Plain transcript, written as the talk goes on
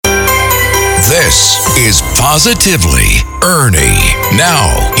This is Positively Ernie.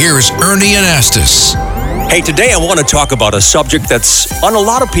 Now, here's Ernie On Aging. Hey, today I want to talk about a subject that's on a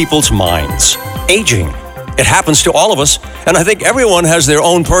lot of people's minds: aging. It happens to all of us, and I think everyone has their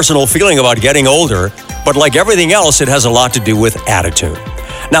own personal feeling about getting older, but like everything else, it has a lot to do with attitude.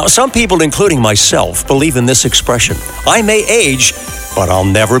 Now, some people, including myself, believe in this expression: I may age, but I'll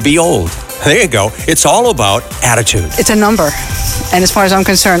never be old. There you go. It's all about attitude. It's a number. And as far as I'm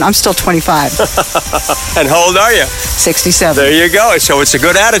concerned, I'm still 25. And how old are you? 67. There you go. So it's a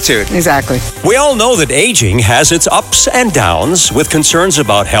good attitude. Exactly. We all know that aging has its ups and downs with concerns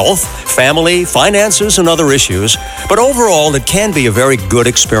about health, family, finances, and other issues. But overall, it can be a very good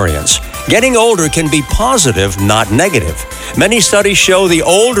experience. Getting older can be positive, not negative. Many studies show the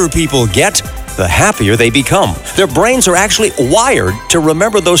older people get, the happier they become. Their brains are actually wired to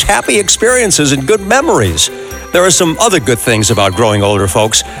remember those happy experiences and good memories. There are some other good things about growing older,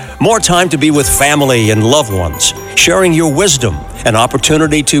 folks. More time to be with family and loved ones, sharing your wisdom, an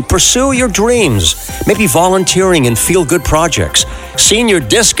opportunity to pursue your dreams, maybe volunteering in feel-good projects, senior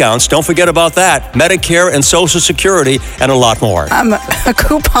discounts, don't forget about that, Medicare and Social Security, and a lot more. I'm a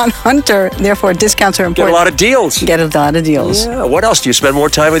coupon hunter, therefore discounts are important. Get a lot of deals. Get a lot of deals. Yeah. What else? Do you spend more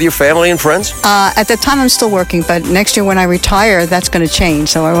time with your family and friends? At the time, I'm still working, but next year when I retire, that's going to change,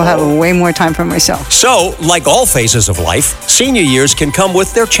 so I will have way more time for myself. So, like all phases of life, senior years can come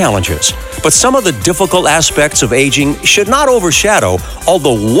with their challenges. But some of the difficult aspects of aging should not overshadow all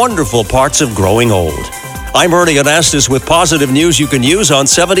the wonderful parts of growing old. I'm Ernie On Aging with positive news you can use on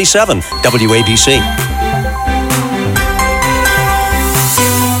 77 WABC.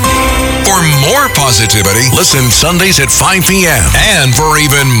 For more positivity, listen Sundays at 5 p.m. And for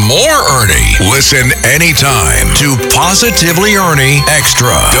even more Ernie, listen anytime to Positively Ernie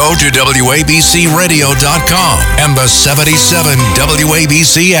Extra. Go to WABCRadio.com and the 77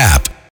 WABC app.